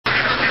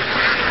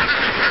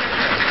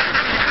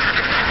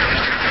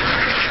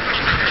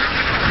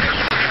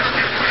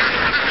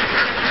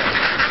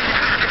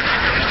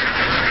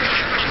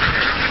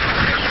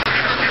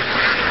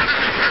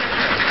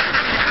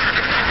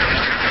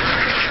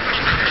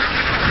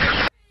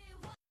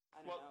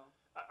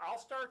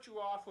start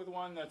you off with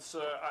one that's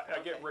I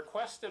get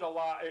requested a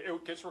lot.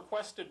 It gets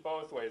requested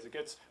both ways. It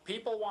gets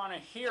people want to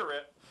hear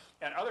it,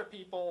 and other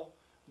people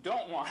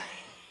don't want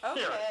to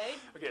hear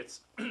it. Okay,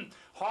 it's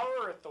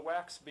horror at the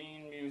Wax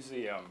Bean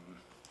Museum.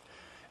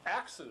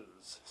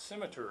 Axes,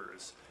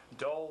 scimitars,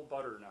 dull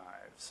butter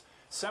knives.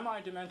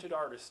 Semi-demented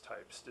artist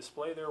types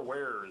display their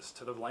wares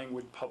to the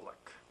languid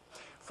public.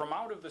 From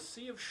out of the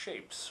sea of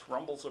shapes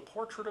rumbles a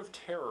portrait of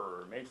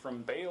terror made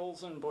from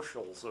bales and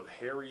bushels of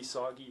hairy,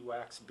 soggy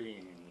wax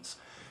beans.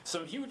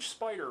 Some huge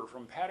spider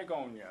from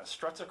Patagonia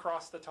struts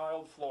across the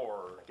tiled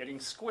floor, getting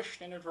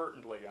squished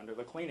inadvertently under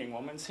the cleaning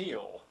woman's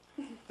heel.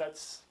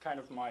 That's kind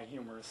of my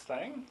humorous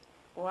thing.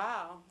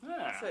 Wow.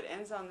 Yeah. So it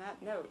ends on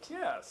that note.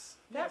 Yes.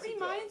 That yes,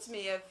 reminds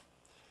me of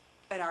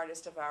an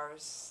artist of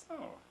ours,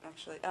 Oh.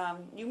 actually.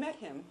 You met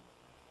him.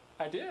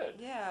 I did.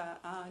 Yeah,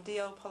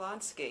 D.L.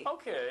 Polanski.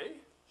 Okay.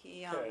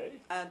 He, Okay.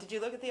 Did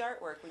you look at the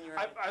artwork when you were...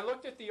 I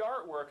looked at the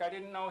artwork. I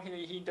didn't know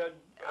he did...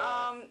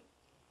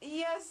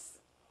 He has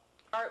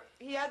art.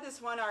 He had this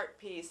one art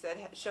piece that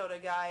showed a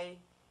guy,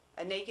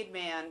 a naked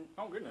man.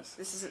 Oh, goodness.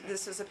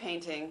 This was a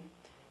painting.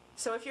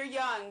 So if you're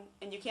young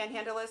and you can't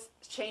handle this,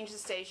 change the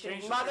station.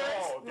 Change the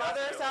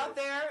Mothers out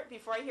there,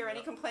 before I hear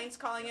any complaints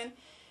calling in,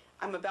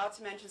 I'm about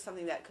to mention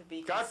something that could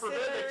be God forbid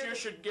that you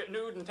should get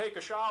nude and take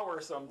a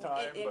shower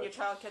sometime. And your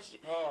child catches you.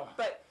 Oh.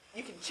 But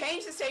you can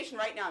change the station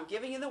right now. I'm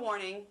giving you the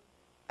warning.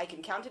 I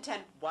can count to 10.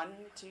 1,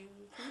 2, 3,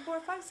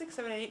 4, 5, 6,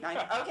 7, 8, 9.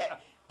 Okay.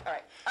 All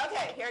right.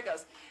 Okay, here it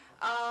goes.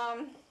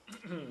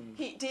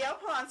 D.L.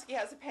 Polanski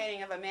has a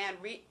painting of a man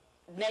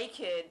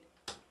naked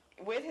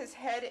with his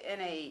head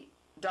in a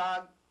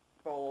dog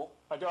bowl.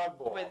 A dog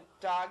bowl. With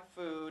dog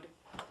food,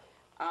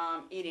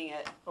 eating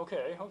it.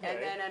 Okay, okay. And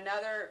then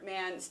another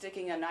man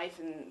sticking a knife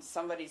in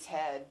somebody's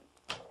head.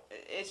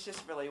 It's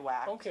just really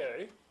whacked.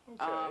 Okay,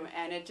 okay.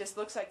 And it just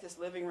looks like this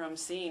living room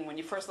scene. When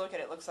you first look at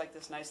it, it looks like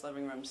this nice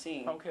living room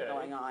scene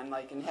going on.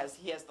 Like, and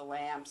he has the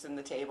lamps and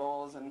the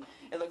tables, and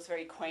it looks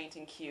very quaint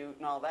and cute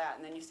and all that.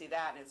 And then you see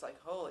that, and it's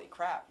like, holy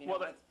crap! You know.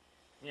 Well,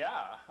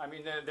 yeah. I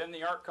mean, then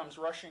the art comes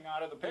rushing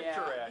out of the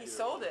picture at you. He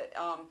sold it.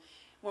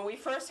 When we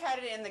first had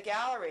it in the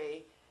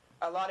gallery,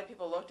 a lot of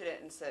people looked at it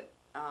and said,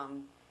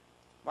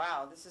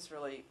 wow, this is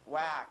really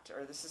whacked,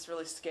 or this is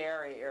really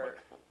scary, or,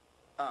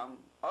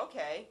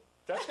 okay.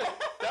 That's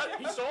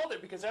he sold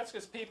it because that's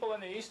because people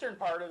in the eastern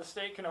part of the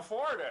state can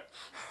afford it.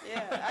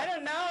 Yeah, I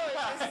don't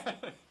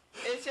know.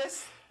 It's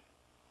just,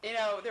 you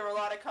know, there were a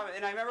lot of comments.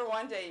 And I remember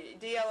one day,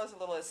 DL is a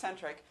little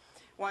eccentric.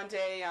 One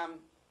day,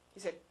 he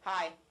said,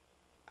 hi,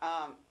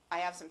 I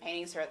have some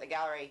paintings here at the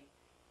gallery.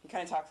 He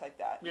kind of talks like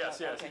that. Yes,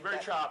 yes, he's very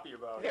choppy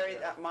about it. Very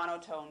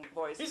monotone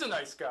voice. He's a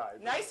nice guy.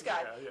 Nice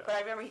guy. Yeah, yeah. But I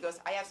remember he goes,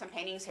 I have some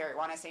paintings here.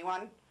 Want to see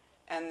one?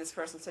 And this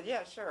person said,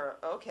 yeah, sure,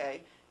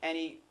 okay. And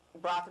he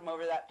brought them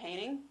over that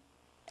painting.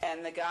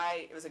 And the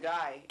guy, it was a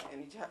guy,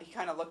 and he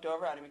kind of looked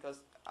over at him. He goes,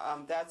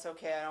 that's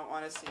okay, I don't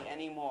want to see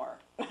any more.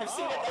 I've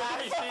seen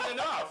enough. He's seen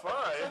enough, all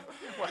right.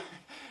 Well,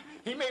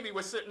 he maybe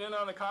was sitting in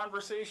on the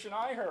conversation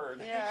I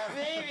heard. Yeah,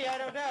 maybe, I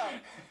don't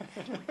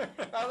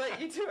know. I'll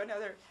let you do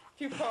another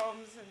few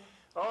poems.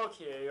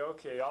 Okay,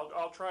 okay.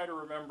 I'll try to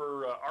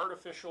remember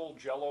artificial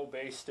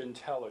jello-based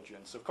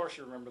intelligence. Of course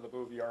you remember the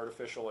movie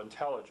Artificial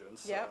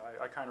Intelligence. Yep.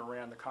 I kind of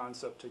ran the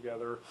concept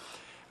together.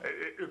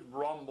 It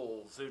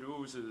rumbles, it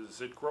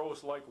oozes, it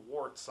grows like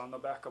warts on the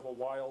back of a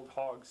wild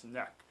hog's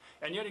neck.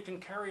 And yet it can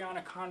carry on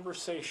a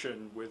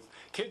conversation with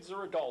kids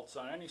or adults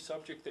on any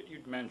subject that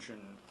you'd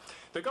mention.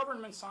 The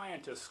government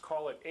scientists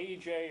call it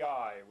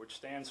AJI, which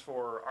stands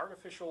for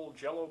Artificial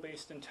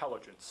Jello-Based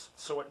Intelligence,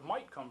 so it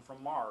might come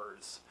from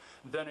Mars.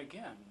 Then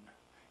again,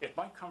 it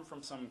might come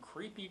from some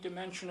creepy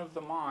dimension of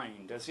the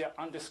mind, as yet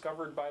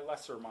undiscovered by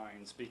lesser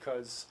minds,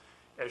 because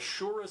as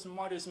sure as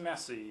mud is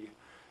messy,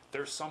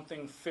 there's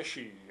something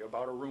fishy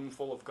about a room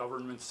full of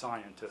government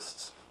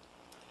scientists.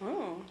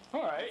 Ooh,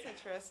 all right.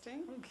 That's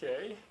interesting.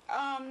 Okay.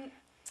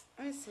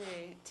 Let me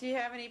see. Do you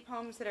have any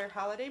poems that are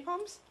holiday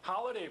poems?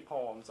 Holiday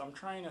poems. I'm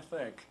trying to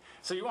think.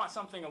 So you want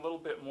something a little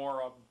bit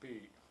more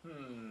upbeat.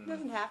 It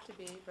doesn't have to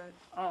be, but...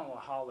 Oh, a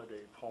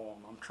holiday poem.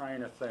 I'm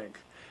trying to think.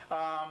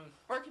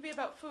 Or it could be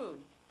about food.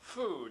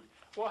 Food.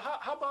 Well,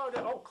 how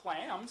about,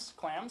 clams.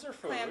 Clams are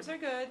food. Clams are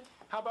good.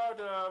 How about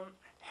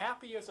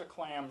happy as a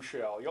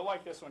clamshell? You'll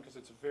like this one because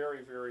it's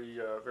very, very,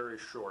 very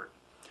short.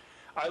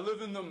 I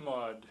live in the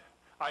mud.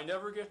 I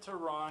never get to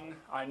run.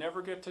 I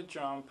never get to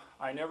jump.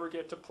 I never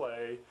get to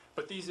play.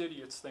 But these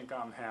idiots think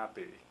I'm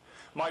happy.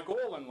 My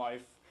goal in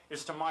life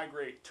is to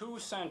migrate 2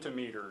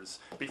 centimeters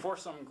before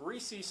some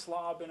greasy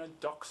slob in a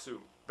duck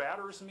suit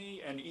batters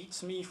me and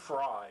eats me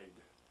fried.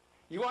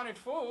 You wanted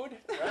food,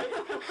 right?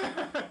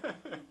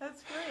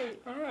 That's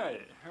great. All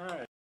right, all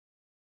right.